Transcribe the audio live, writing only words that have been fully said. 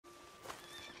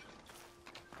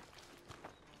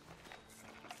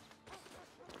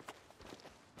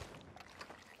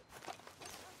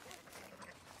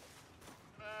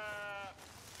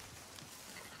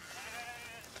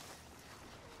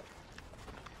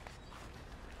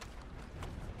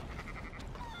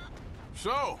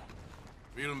So,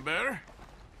 feeling better?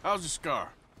 How's the scar?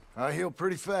 I heal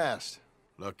pretty fast.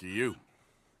 Lucky you.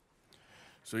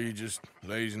 So you just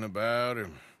lazing about,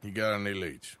 or you got any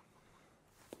leads?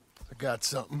 I got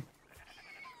something.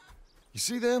 You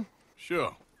see them?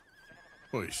 Sure.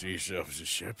 Well, you see yourself as a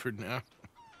shepherd now?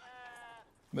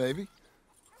 Maybe.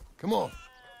 Come on.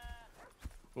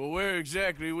 Well, where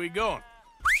exactly are we going?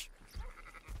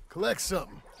 Collect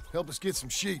something. Help us get some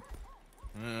sheep.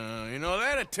 You know,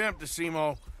 that attempt to seem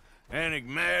all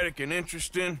enigmatic and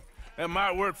interesting, that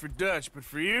might work for Dutch, but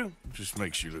for you, it just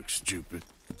makes you look stupid.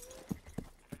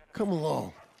 Come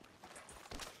along.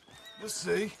 We'll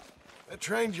see. That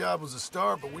train job was a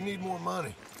start, but we need more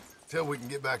money. Till we can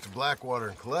get back to Blackwater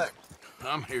and collect.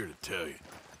 I'm here to tell you,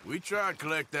 we try and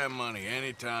collect that money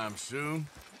anytime soon,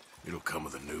 it'll come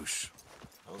with a noose.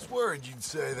 I was worried you'd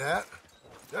say that.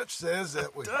 Dutch says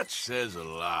that we... Dutch says a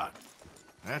lot.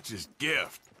 That's his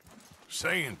gift.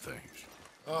 Saying things.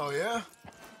 Oh, yeah?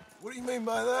 What do you mean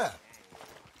by that?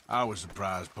 I was the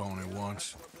prize pony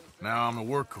once. Now I'm the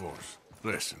workhorse.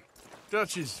 Listen,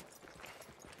 Dutch is...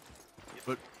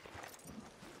 But,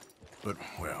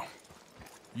 well,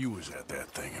 you was at that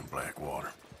thing in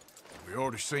Blackwater. We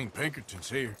already seen Pinkertons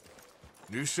here.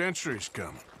 New century's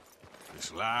coming.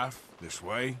 This life, this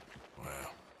way,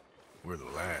 well, we're the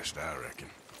last, I reckon.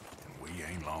 And we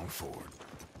ain't long for it.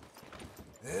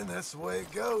 And that's the way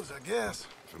it goes, I guess.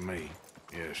 For me,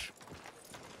 yes.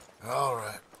 All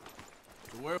right.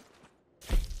 So where...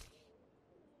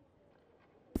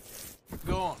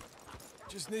 Go on.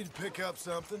 Just need to pick up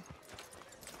something.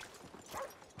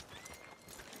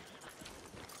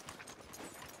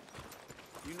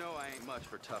 You know I ain't much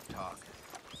for tough talk.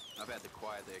 I've had to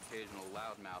quiet the occasional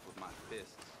loudmouth with my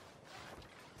fists.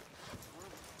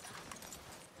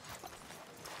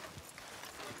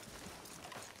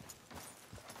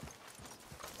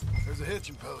 There's a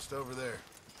hitching post over there.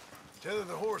 Tether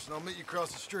the horse and I'll meet you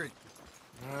across the street.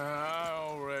 I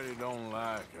already don't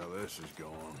like how this is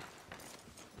going.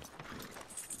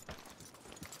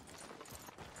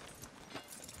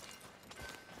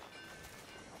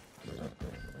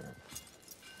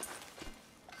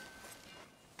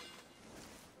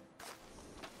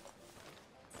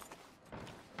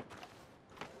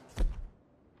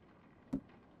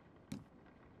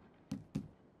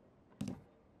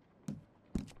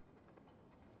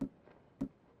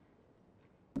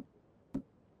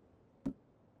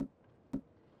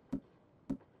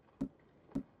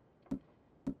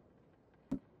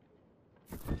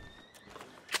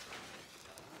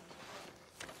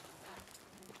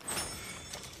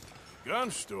 Gun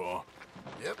store?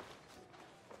 Yep.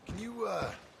 Can you,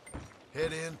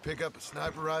 head in, pick up a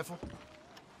sniper rifle?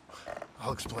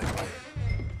 I'll explain later.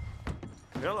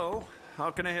 Hello. How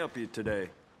can I help you today?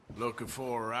 Looking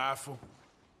for a rifle?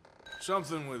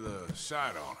 Something with a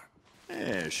sight on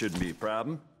it. It shouldn't be a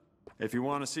problem. If you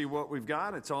want to see what we've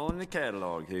got, it's all in the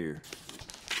catalog here.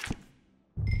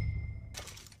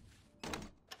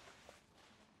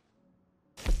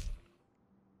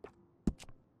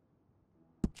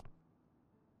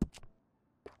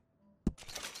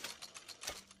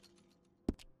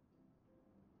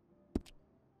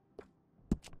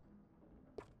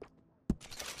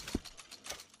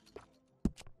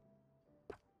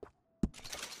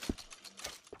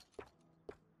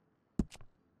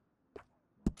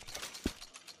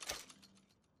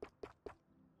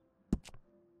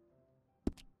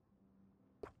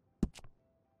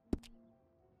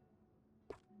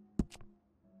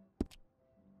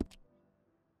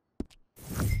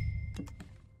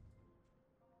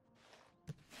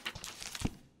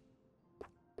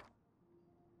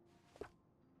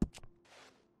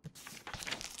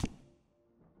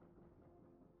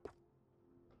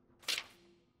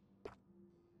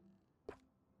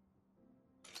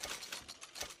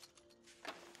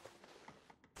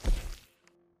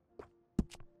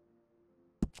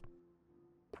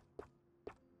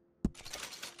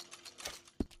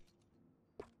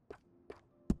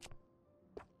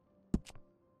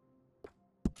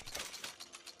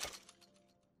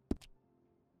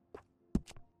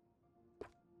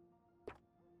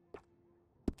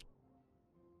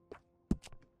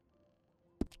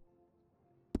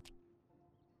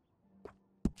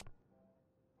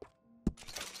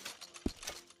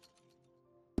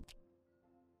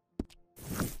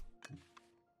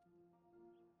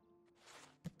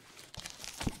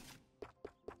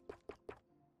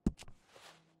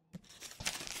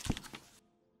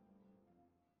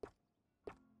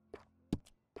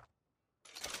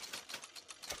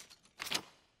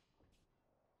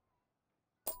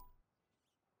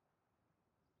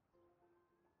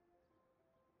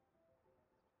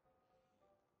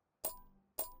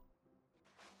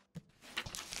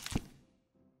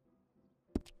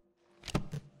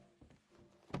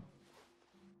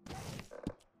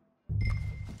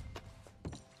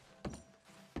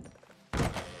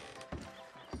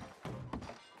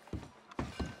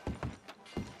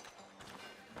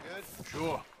 good?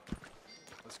 Sure.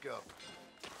 Let's go.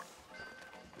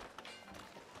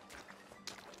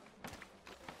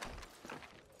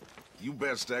 You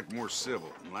best act more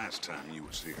civil than last time you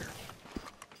was here.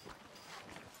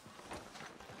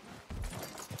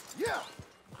 Yeah!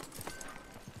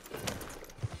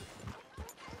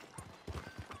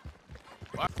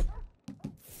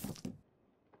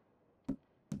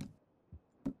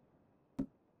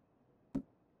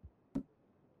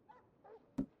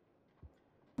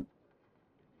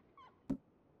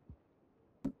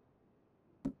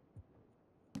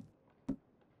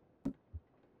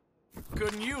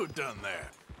 Couldn't you have done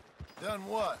that? Done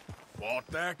what? Bought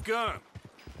that gun.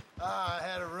 I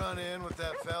had a run-in with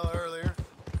that fella earlier.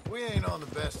 We ain't on the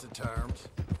best of terms.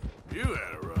 You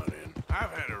had a run-in.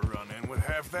 I've had a run-in with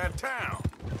half that town.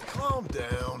 Calm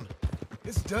down.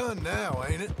 It's done now,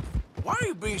 ain't it? Why are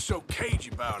you being so cagey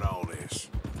about all this?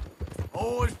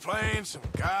 Always playing some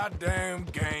goddamn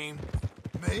game.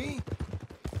 Me?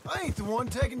 I ain't the one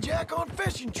taking Jack on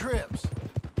fishing trips.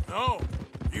 No,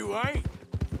 you ain't.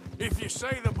 If you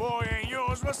say the boy ain't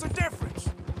yours, what's the difference?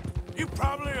 You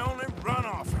probably only run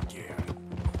off again.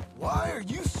 Why are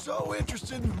you so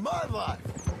interested in my life?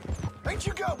 Ain't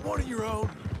you got one of your own?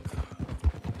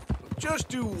 Just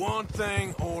do one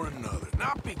thing or another.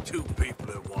 Not be two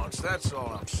people at once, that's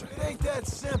all I'm saying. It ain't that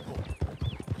simple.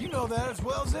 You know that as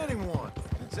well as anyone.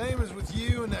 Same as with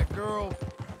you and that girl...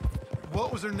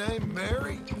 What was her name?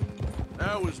 Mary?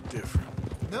 That was different.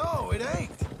 No, it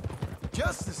ain't.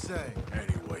 Just the same.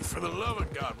 Anyway, for the love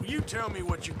of God, will you tell me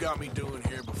what you got me doing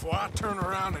here before I turn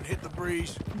around and hit the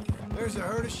breeze? There's a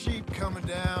herd of sheep coming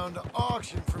down to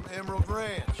auction from Emerald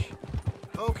Ranch.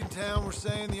 Folk in town were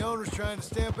saying the owner's trying to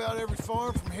stamp out every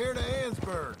farm from here to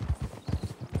Ansburg.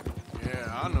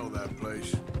 Yeah, I know that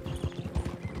place.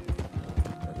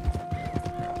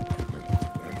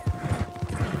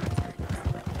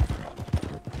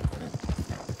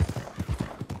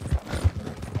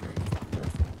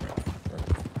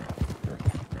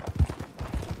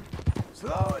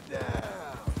 Slow it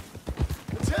down.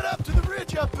 Let's head up to the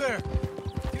ridge up there.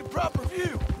 Get a proper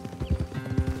view.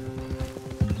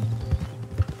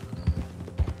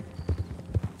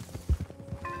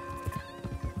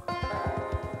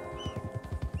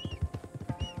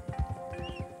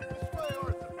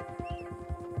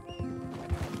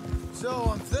 So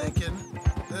I'm thinking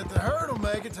that the herd will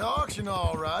make it to auction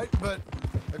all right, but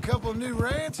a couple of new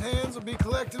ranch hands will be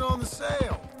collecting on the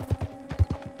sale.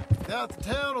 Doubt the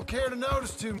town will care to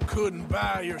notice too much. Couldn't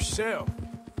buy yourself.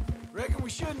 Reckon we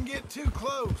shouldn't get too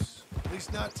close. At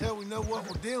least not till we know what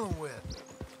we're dealing with.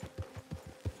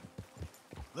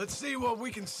 Let's see what we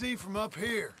can see from up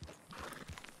here.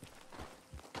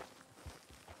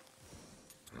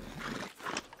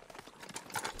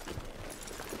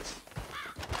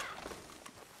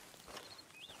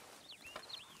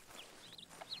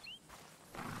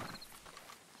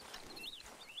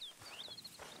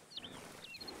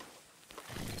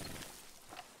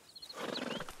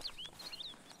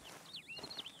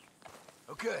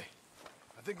 Okay,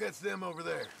 I think that's them over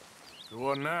there. So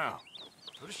what now?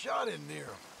 Put a shot in near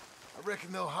them. I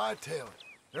reckon they'll hightail it.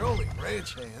 They're only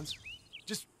ranch hands.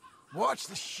 Just watch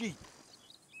the sheep.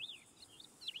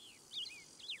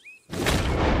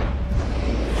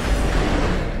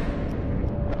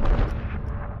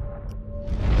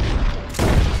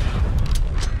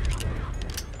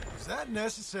 Is that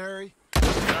necessary?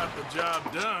 Got the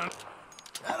job done.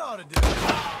 That ought to do it.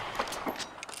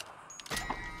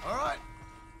 All right,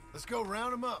 let's go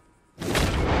round them up.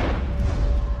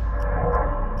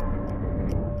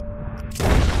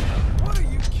 What are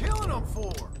you killing them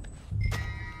for?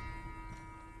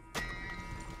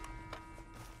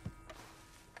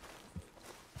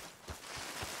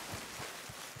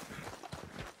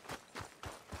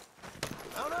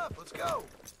 Mount up, let's go.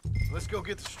 Let's go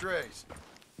get the strays.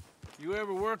 You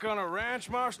ever work on a ranch,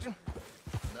 Marston?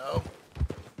 No.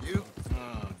 You?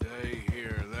 Oh, day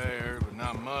here or there, but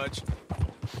not much.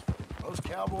 Most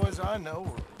cowboys I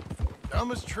know are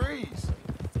dumb as trees.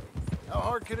 How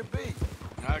hard could it be?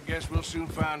 I guess we'll soon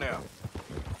find out.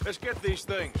 Let's get these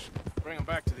things. Bring them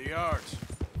back to the yards.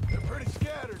 They're pretty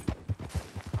scattered.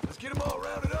 Let's get them all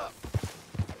rounded up.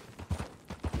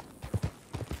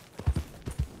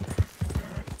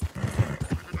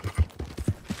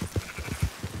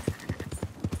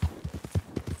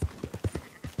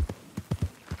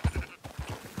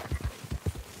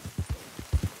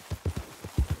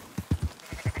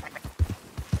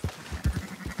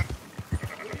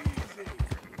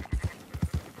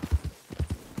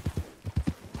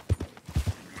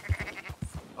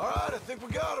 All right, I think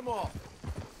we got them all.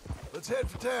 Let's head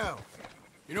for town.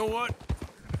 You know what?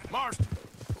 Marston,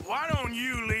 why don't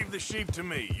you leave the sheep to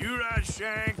me? You ride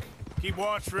Shank, keep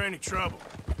watch for any trouble.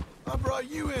 I brought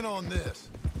you in on this.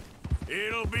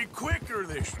 It'll be quicker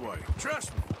this way,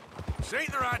 trust me. This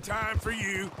ain't the right time for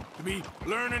you to be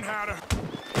learning how to...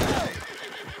 Hey!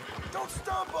 Don't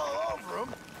stomp all over him.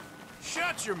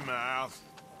 Shut your mouth.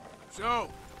 So,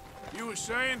 you were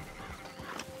saying?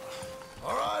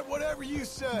 All right, whatever you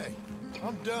say.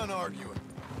 I'm done arguing.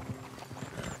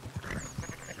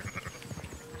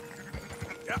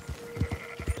 Yeah.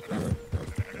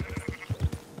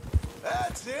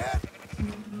 That's it.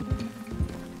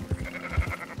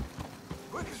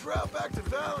 Quickest route back to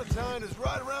Valentine is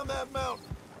right around that mountain.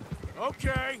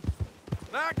 Okay.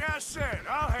 Like I said,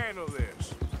 I'll handle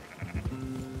this.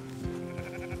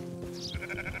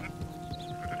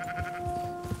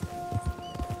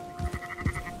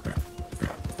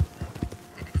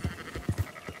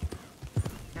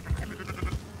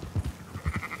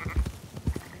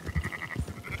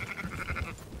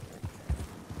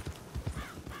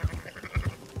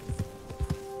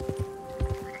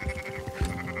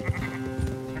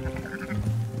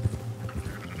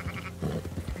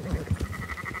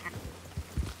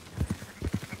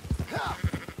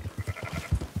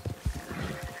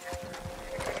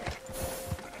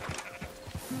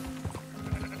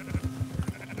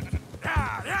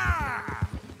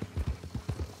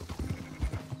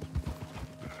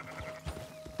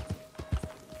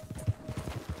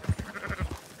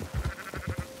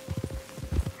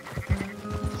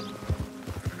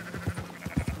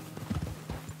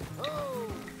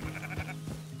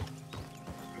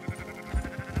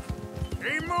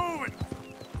 Keep moving!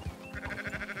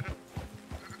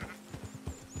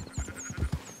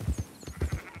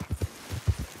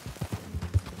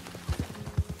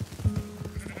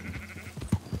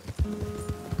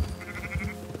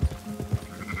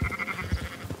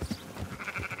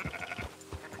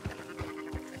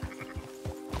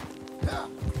 Yeah.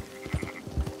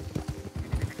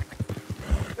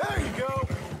 There you go.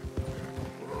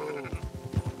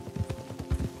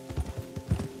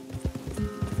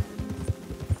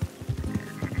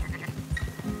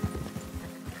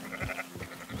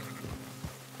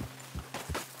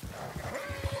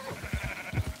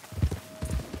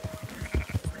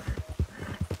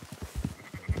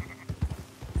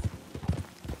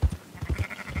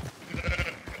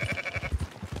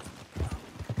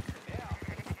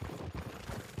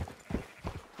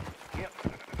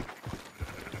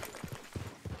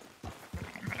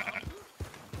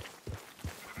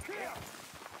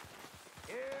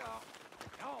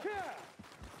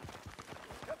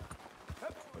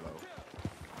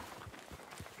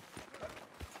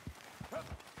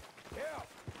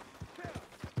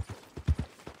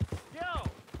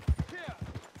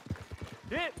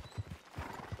 Hit!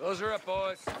 Those are up,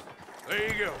 boys.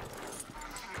 There you go.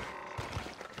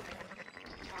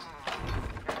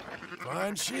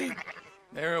 Fine sheep.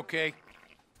 They're okay.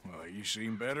 Well, you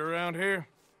seen better around here?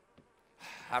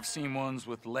 I've seen ones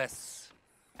with less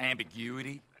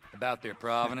ambiguity about their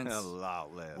provenance. A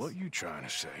lot less. What you trying to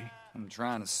say? I'm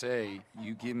trying to say,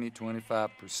 you give me 25%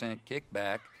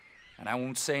 kickback, and I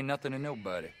won't say nothing to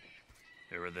nobody.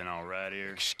 Everything all right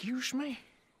here? Excuse me?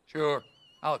 Sure,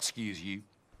 I'll excuse you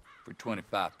for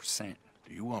 25%.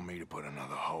 Do you want me to put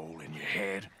another hole in your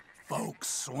head? Folks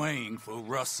swing for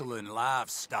rustling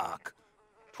livestock.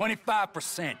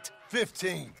 25%.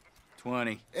 15.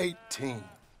 20. 18.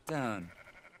 Done.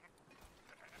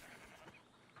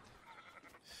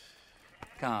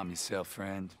 Calm yourself,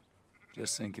 friend.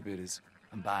 Just think of it as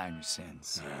I'm buying your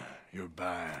sins. You're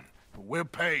buying, but we're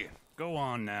paying. Go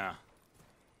on now.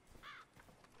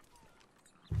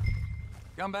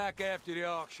 Come back after the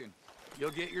auction. You'll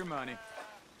get your money.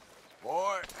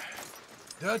 Boy,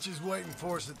 Dutch is waiting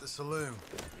for us at the saloon.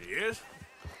 he is?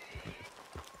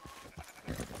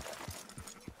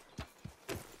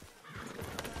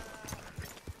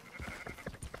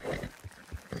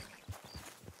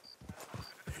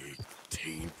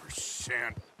 $18%.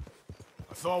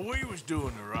 I thought we was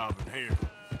doing the robbing here.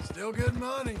 Still good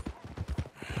money.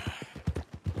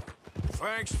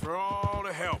 Thanks for all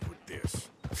the help with this.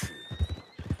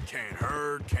 Can't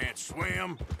herd, can't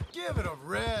swim. Give it a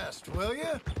rest, will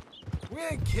ya? We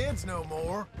ain't kids no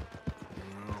more.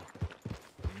 No,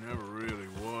 never really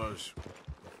was.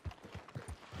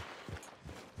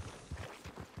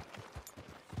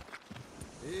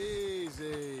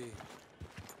 Easy.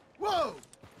 Whoa!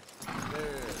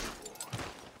 There.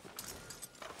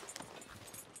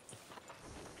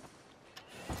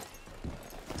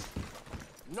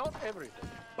 Not everything,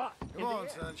 but Come in on,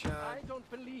 the end, sunshine. I don't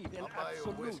believe in I'll buy you a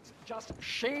absolutes. whiskey. Just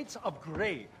shades of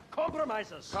gray.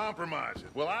 compromisers. Compromising.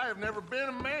 Well, I have never been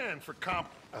a man for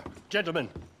Gentlemen,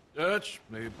 Dutch,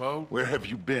 Leopold. Where have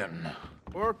you been?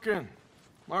 Working.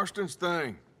 Marston's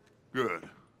thing. Good.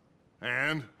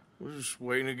 And? We're just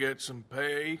waiting to get some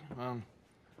pay on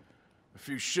a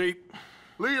few sheep.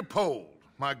 Leopold,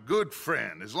 my good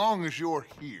friend, as long as you're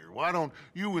here, why don't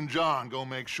you and John go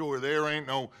make sure there ain't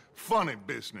no funny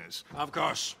business? Of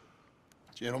course.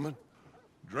 Gentlemen.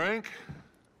 Drink?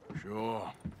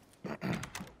 Sure.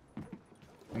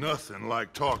 Nothing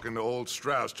like talking to old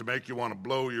Strauss to make you want to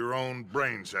blow your own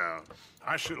brains out.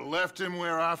 I should have left him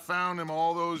where I found him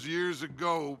all those years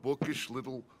ago. Bookish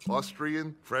little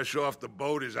Austrian, fresh off the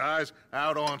boat, his eyes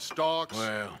out on stalks.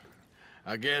 Well,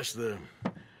 I guess the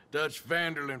Dutch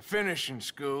Vanderlyn Finishing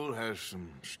School has some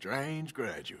strange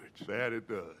graduates. That it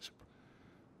does.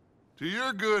 To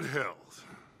your good health.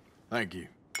 Thank you.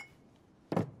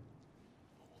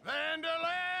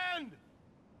 Vanderland!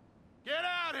 Get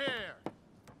out here!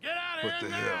 Get out What here the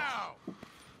now! hell?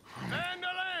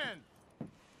 Vanderland!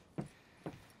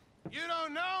 You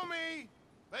don't know me,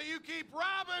 but you keep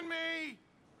robbing me!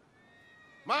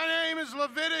 My name is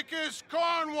Leviticus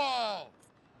Cornwall.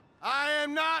 I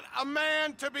am not a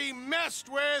man to be messed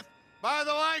with by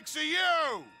the likes of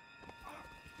you!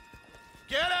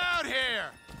 Get out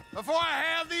here before I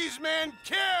have these men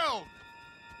killed!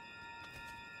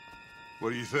 What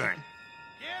do you think?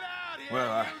 Get out here,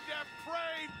 Well, you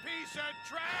depraved piece of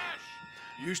trash!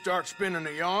 You start spinning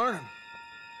the yarn, and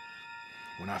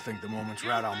when I think the moment's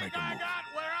right, I'll make a I move. got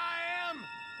where I am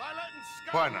by letting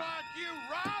Why scum not? like you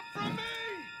rob from me!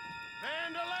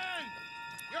 Vanderlyn,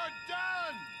 you're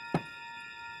done!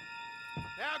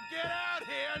 Now get out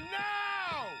here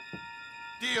now!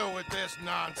 Deal with this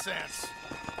nonsense.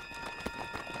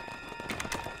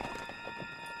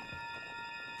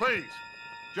 Please,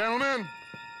 gentlemen,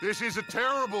 this is a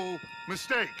terrible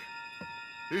mistake.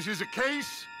 This is a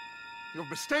case of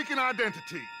mistaken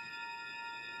identity.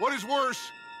 What is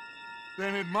worse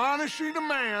than admonishing a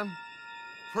man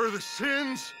for the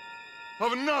sins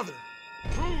of another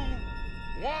who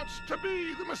wants to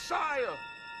be the Messiah?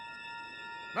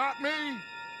 Not me,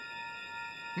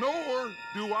 nor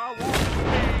do I want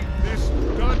to be this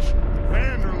Dutch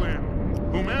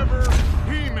Vanderlyn, whomever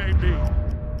he may be.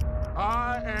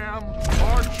 I am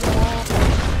Archibald.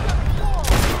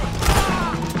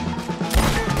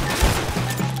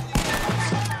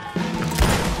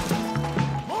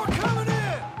 More coming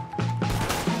in!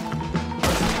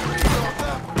 Breathe off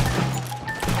that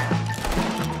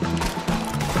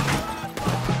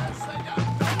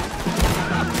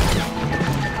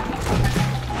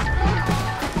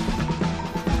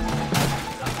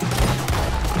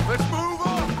Let's move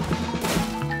on.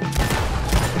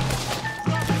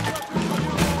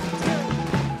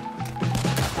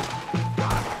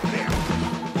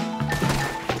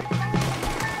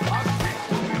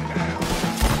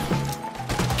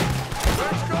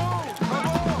 Let's go. Come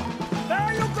on. where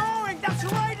are you going? That's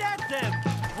right at them!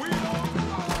 We don't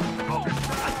know.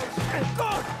 Good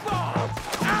God!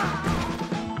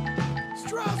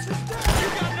 Strauss is dead! You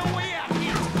got no way out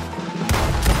here!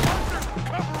 Arthur,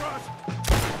 cover us.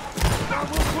 Now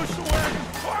we'll push the wagon.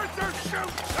 Arthur,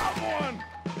 shoot someone.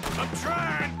 I'm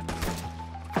trying.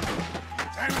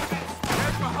 And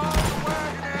get behind the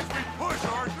wagon as we push,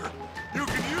 Arthur. You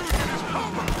can use it as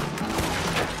cover.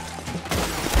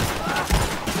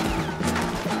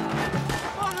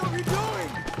 What are we doing?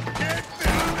 Get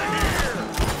down to here.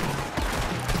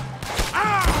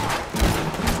 Ah!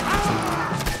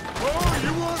 Ah! Oh,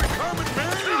 you want to come and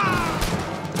marry?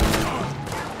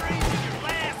 Breathing your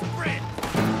last breath!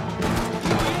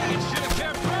 You should have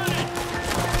kept running!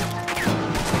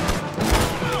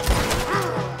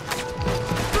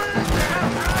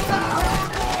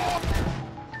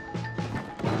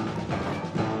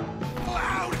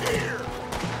 Out here!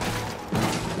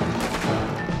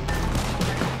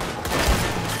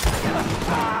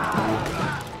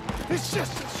 It's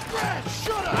just a scratch!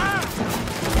 Shut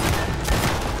up!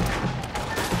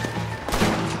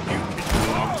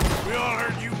 We all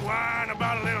heard you whine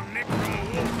about a little nick from a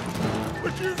wolf.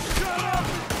 Would you shut up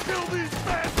and kill these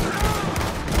bastards?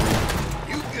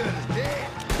 You good as dead,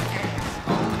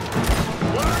 asshole.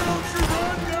 Why don't you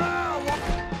run now?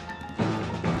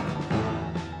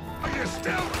 You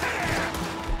still can!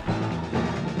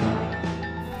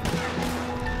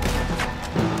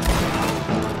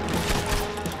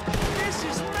 This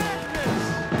is madness!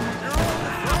 You're on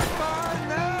the front line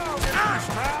now, Mr.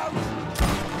 Strauss!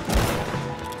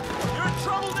 You're in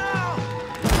trouble now!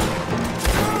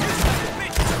 This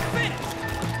bitch is finished!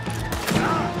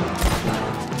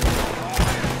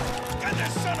 Got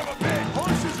that son of a bitch!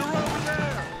 Horses are over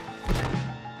there!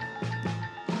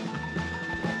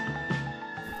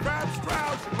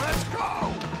 Strauss, let's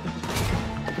go!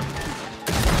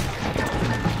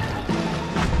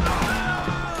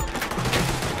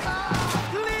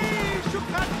 Please, you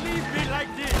can't leave me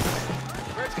like this!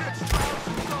 Let's get Strauss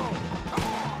and go! Come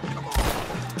on, come on!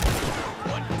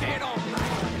 One dead on!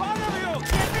 One of you,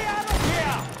 get me out of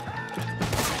here!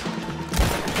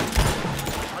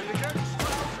 Are you getting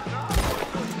Strauss or not?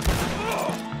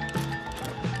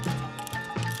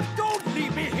 Don't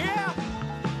leave me here!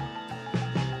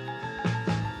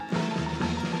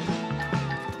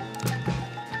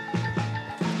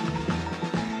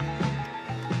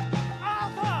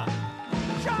 Arthur!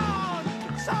 John!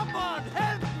 Someone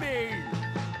help me!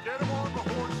 Get him on the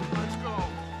horse and let's go.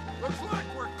 Looks like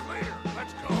we're clear.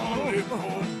 Let's go.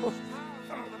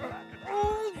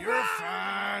 You're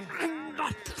fine. I'm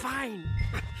not fine.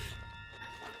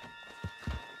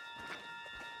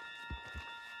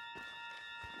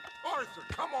 Arthur,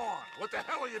 come on. What the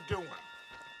hell are you doing?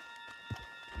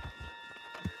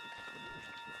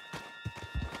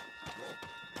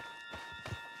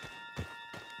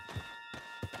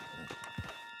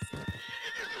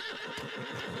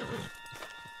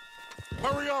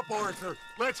 Hurry up, Arthur.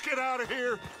 Let's get out of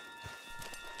here.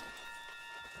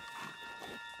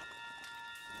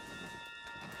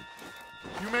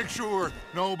 You make sure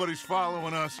nobody's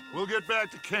following us. We'll get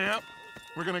back to camp.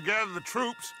 We're gonna gather the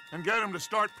troops and get them to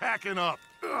start packing up.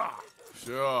 Ugh.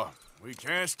 Sure. We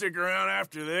can't stick around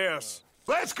after this.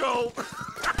 Let's go!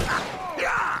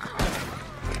 Yeah!